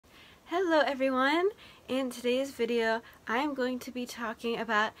Hello everyone! In today's video I am going to be talking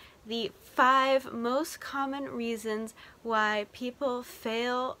about the 5 most common reasons why people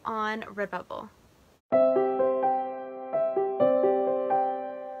fail on Redbubble.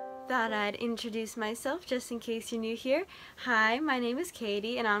 Thought I'd introduce myself just in case you're new here. Hi, my name is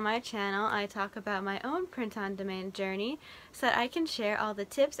Katie, and on my channel I talk about my own print-on-demand journey so that I can share all the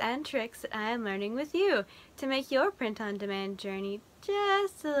tips and tricks that I am learning with you to make your print-on-demand journey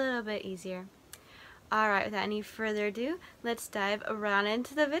just a little bit easier. Alright, without any further ado, let's dive right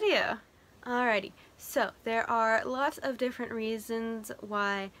into the video. Alrighty, so there are lots of different reasons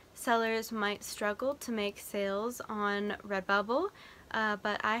why sellers might struggle to make sales on Redbubble.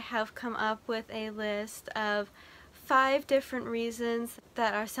 But I have come up with a list of 5 different reasons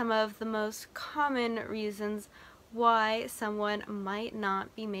that are some of the most common reasons why someone might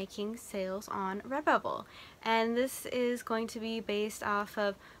not be making sales on Redbubble. And this is going to be based off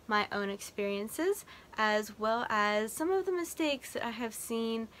of my own experiences as well as some of the mistakes that I have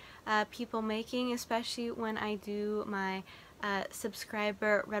seen people making, especially when I do my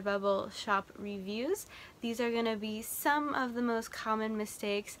subscriber Redbubble shop reviews. These are going to be some of the most common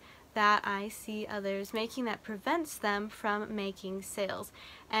mistakes that I see others making that prevents them from making sales.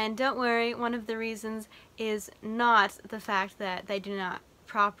 And don't worry, one of the reasons is not the fact that they do not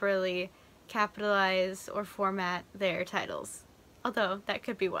properly capitalize or format their titles. Although that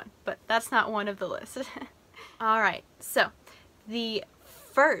could be one, but that's not one of the list. Alright, so the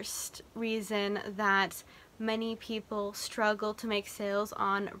first reason that many people struggle to make sales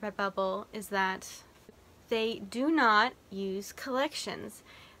on Redbubble is that they do not use collections.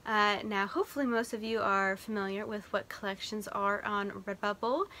 Now hopefully most of you are familiar with what collections are on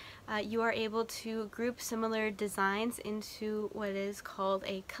Redbubble. You are able to group similar designs into what is called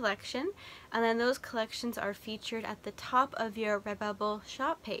a collection, and then those collections are featured at the top of your Redbubble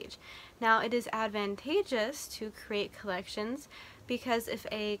shop page. Now it is advantageous to create collections because if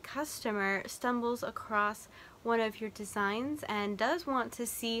a customer stumbles across one of your designs and does want to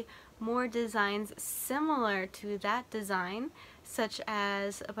see more designs similar to that design, such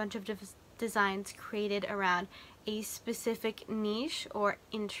as a bunch of designs created around a specific niche or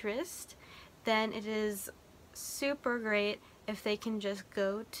interest, then it is super great if they can just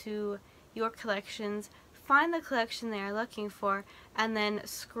go to your collections, find the collection they are looking for, and then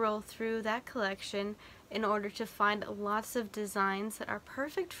scroll through that collection in order to find lots of designs that are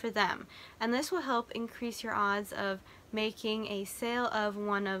perfect for them. And this will help increase your odds of making a sale of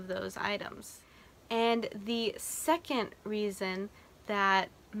one of those items. And the second reason that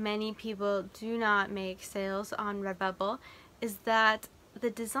many people do not make sales on Redbubble is that the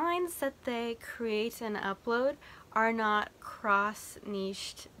designs that they create and upload are not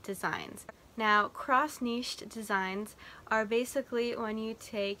cross-niched designs. Now, cross-niched designs are basically when you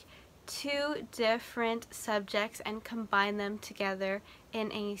take 2 different subjects and combine them together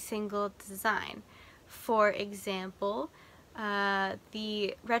in a single design. For example,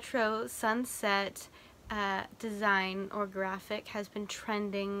 the retro sunset design or graphic has been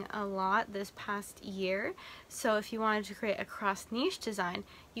trending a lot this past year. So if you wanted to create a cross-niche design,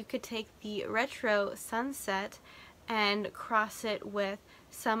 you could take the retro sunset and cross it with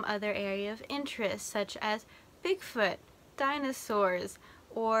some other area of interest, such as Bigfoot, dinosaurs,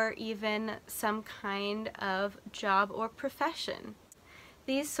 or even some kind of job or profession.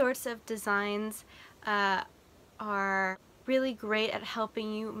 These sorts of designs are really great at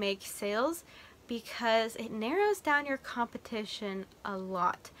helping you make sales because it narrows down your competition a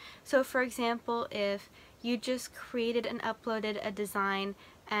lot. So for example, if you just created and uploaded a design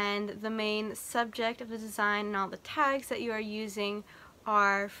and the main subject of the design and all the tags that you are using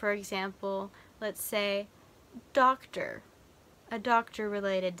are, for example, let's say doctor, a doctor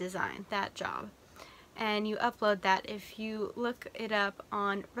related design, that job, and you upload that, if you look it up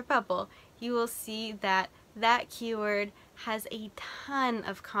on Redbubble, you will see that that keyword has a ton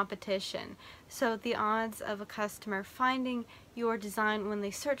of competition. So the odds of a customer finding your design when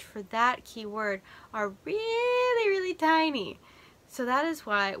they search for that keyword are really tiny. So that is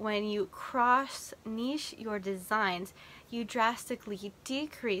why when you cross niche your designs, you drastically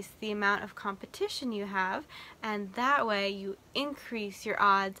decrease the amount of competition you have, and that way you increase your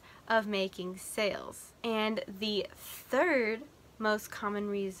odds of making sales. And the third most common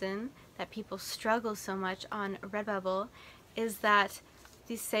reason that people struggle so much on Redbubble is that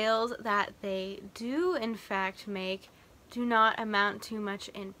the sales that they do in fact make do not amount to much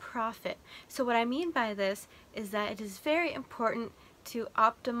in profit. So what I mean by this is that it is very important to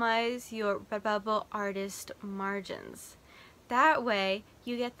optimize your Redbubble artist margins. That way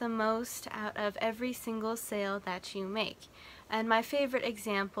you get the most out of every single sale that you make. And my favorite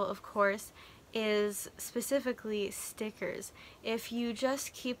example, of course, is specifically stickers. If you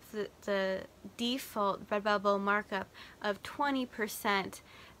just keep the default Redbubble markup of 20%,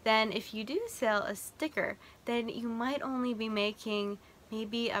 then if you do sell a sticker, then you might only be making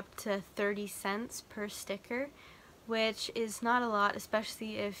maybe up to 30 cents per sticker, which is not a lot,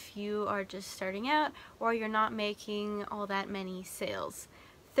 especially if you are just starting out or you're not making all that many sales.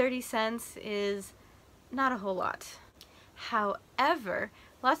 30 cents is not a whole lot. However,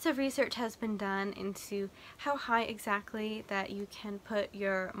 lots of research has been done into how high exactly that you can put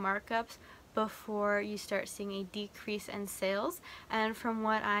your markups before you start seeing a decrease in sales, and from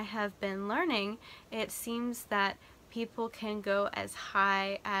what I have been learning, it seems that people can go as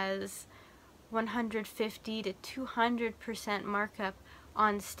high as 150 to 200% markup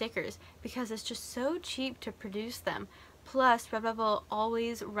on stickers because it's just so cheap to produce them. Plus, Redbubble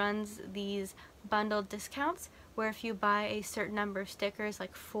always runs these bundled discounts where if you buy a certain number of stickers,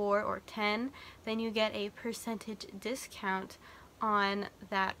 like 4 or 10, then you get a percentage discount on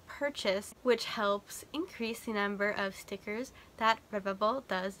that purchase, which helps increase the number of stickers that Redbubble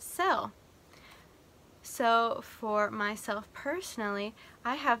does sell. So for myself personally,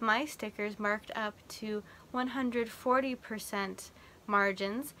 I have my stickers marked up to 140%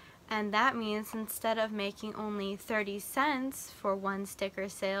 margins, and that means instead of making only 30 cents for one sticker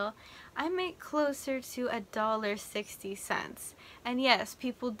sale, I make closer to $1.60. And yes,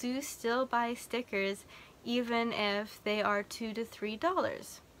 people do still buy stickers even if they are $2 to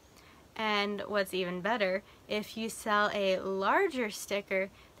 $3. And what's even better, if you sell a larger sticker,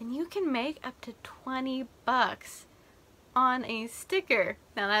 then you can make up to 20 bucks on a sticker.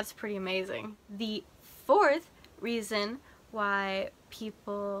 Now that's pretty amazing. The fourth reason why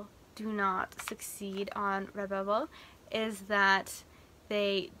people do not succeed on Redbubble is that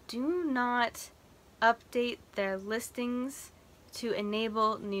they do not update their listings to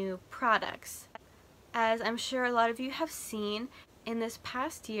enable new products. As I'm sure a lot of you have seen, in this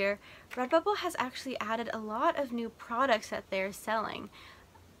past year, Redbubble has actually added a lot of new products that they're selling,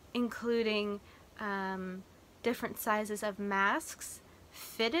 including different sizes of masks,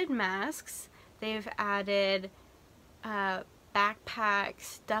 fitted masks. They've added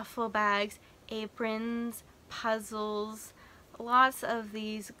backpacks, duffel bags, aprons, puzzles, lots of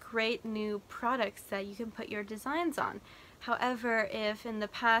these great new products that you can put your designs on. However, if in the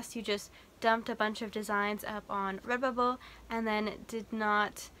past you just dumped a bunch of designs up on Redbubble and then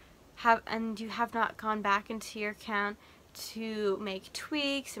you have not gone back into your account to make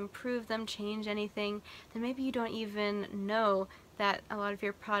tweaks, improve them, change anything, then maybe you don't even know that a lot of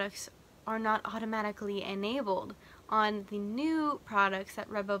your products are not automatically enabled on the new products that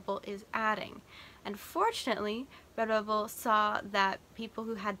Redbubble is adding. And fortunately, Redbubble saw that people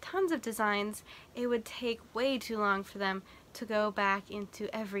who had tons of designs, it would take way too long for them to go back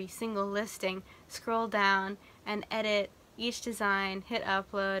into every single listing, scroll down, and edit each design, hit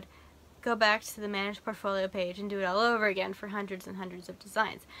upload, go back to the Manage Portfolio page, and do it all over again for hundreds and hundreds of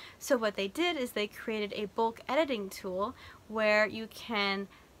designs. So what they did is they created a bulk editing tool where you can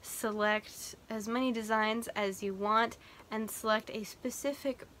select as many designs as you want and select a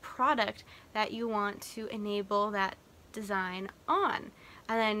specific product that you want to enable that design on.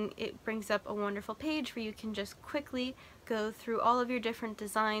 And then it brings up a wonderful page where you can just quickly go through all of your different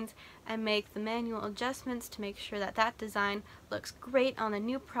designs and make the manual adjustments to make sure that that design looks great on the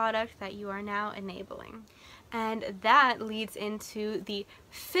new product that you are now enabling. And that leads into the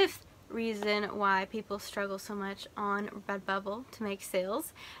fifth reason why people struggle so much on Redbubble to make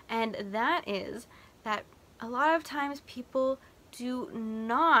sales, and that is that a lot of times people do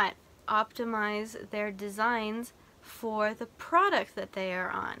not optimize their designs for the product that they are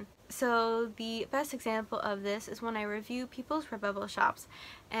on. So the best example of this is when I review people's Redbubble shops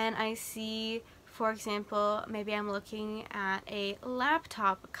and I see, for example, maybe I'm looking at a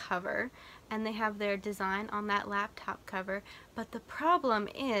laptop cover and they have their design on that laptop cover, but the problem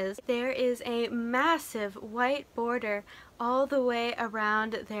is there is a massive white border all the way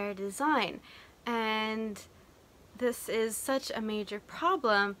around their design, and this is such a major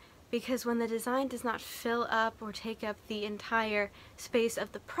problem because when the design does not fill up or take up the entire space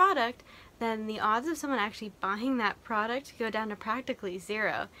of the product, then the odds of someone actually buying that product go down to practically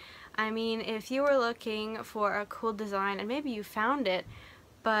zero. I mean, if you were looking for a cool design and maybe you found it,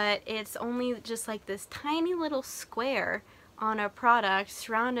 but it's only just like this tiny little square on a product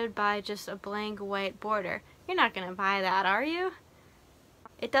surrounded by just a blank white border, you're not gonna buy that, are you?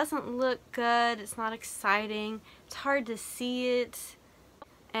 It doesn't look good, it's not exciting, it's hard to see it,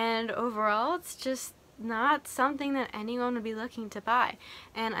 and overall it's just not something that anyone would be looking to buy.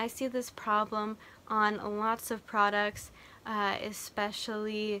 And I see this problem on lots of products.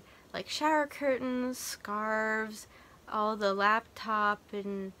 especially like shower curtains, scarves, all the laptop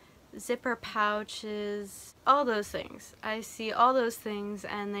and zipper pouches, all those things. I see all those things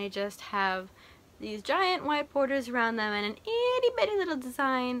and they just have these giant white borders around them and an itty bitty little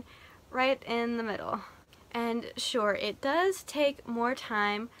design right in the middle. And sure, it does take more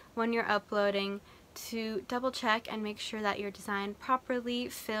time when you're uploading to double check and make sure that your design properly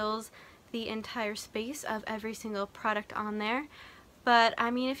fills the entire space of every single product on there. But I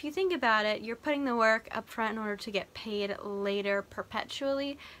mean, if you think about it, you're putting the work up front in order to get paid later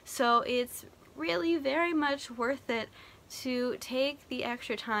perpetually, so it's really very much worth it to take the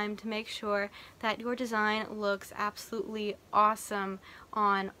extra time to make sure that your design looks absolutely awesome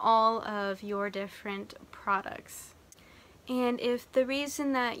on all of your different products. And if the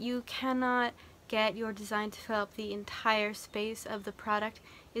reason that you cannot get your design to fill up the entire space of the product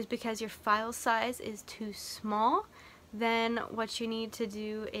is because your file size is too small, then what you need to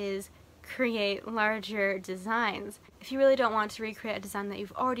do is create larger designs. If you really don't want to recreate a design that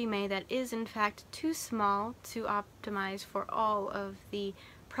you've already made that is in fact too small to optimize for all of the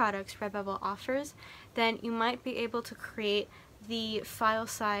products Redbubble offers, then you might be able to create the file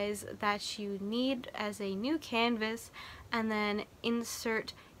size that you need as a new canvas and then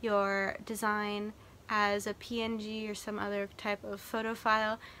insert your design as a PNG or some other type of photo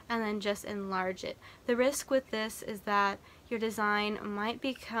file and then just enlarge it. The risk with this is that your design might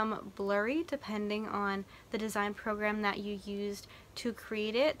become blurry depending on the design program that you used to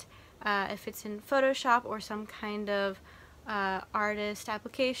create it. If it's in Photoshop or some kind of artist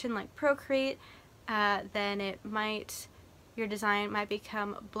application like Procreate, then your design might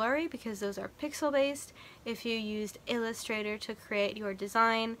become blurry because those are pixel based. If you used Illustrator to create your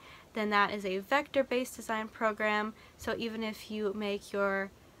design, then that is a vector based design program, so even if you make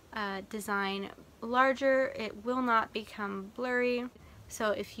your design larger, it will not become blurry.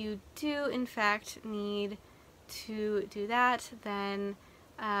 So if you do in fact need to do that, then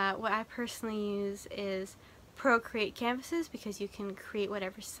what I personally use is Procreate canvases, because you can create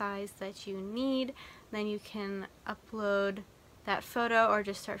whatever size that you need. Then you can upload that photo or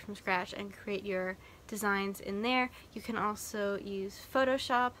just start from scratch and create your designs in there. You can also use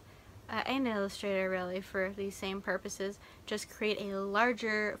Photoshop and Illustrator really for these same purposes. Just create a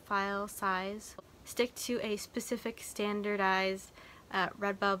larger file size. Stick to a specific standardized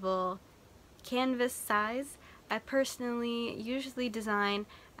Redbubble canvas size. I personally usually design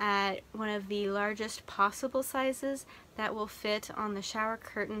at one of the largest possible sizes that will fit on the shower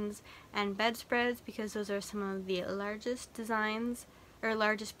curtains and bedspreads, because those are some of the largest designs or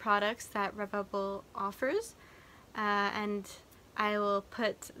largest products that Redbubble offers. And I will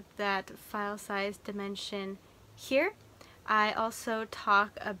put that file size dimension here. I also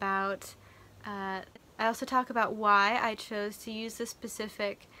talk about why I chose to use this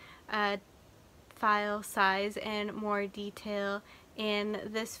specific file size in more detail in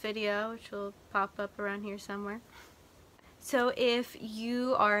this video, which will pop up around here somewhere. So if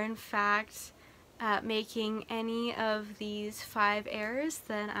you are in fact making any of these 5 errors,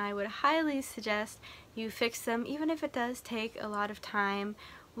 then I would highly suggest you fix them, even if it does take a lot of time.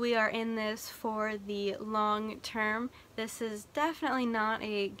 We are in this for the long term. This is definitely not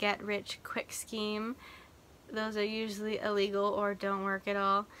a get-rich-quick scheme. Those are usually illegal or don't work at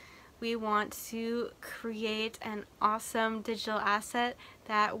all. We want to create an awesome digital asset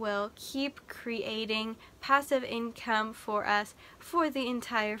that will keep creating passive income for us for the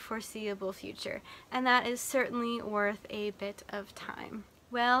entire foreseeable future, and that is certainly worth a bit of time.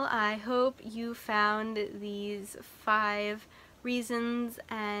 Well, I hope you found these 5 reasons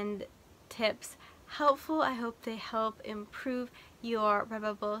and tips helpful. I hope they help improve your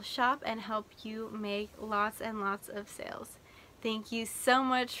Redbubble shop and help you make lots and lots of sales. Thank you so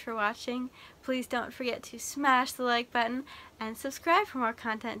much for watching. Please don't forget to smash the like button and subscribe for more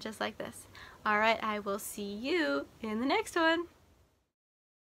content just like this. Alright, I will see you in the next one.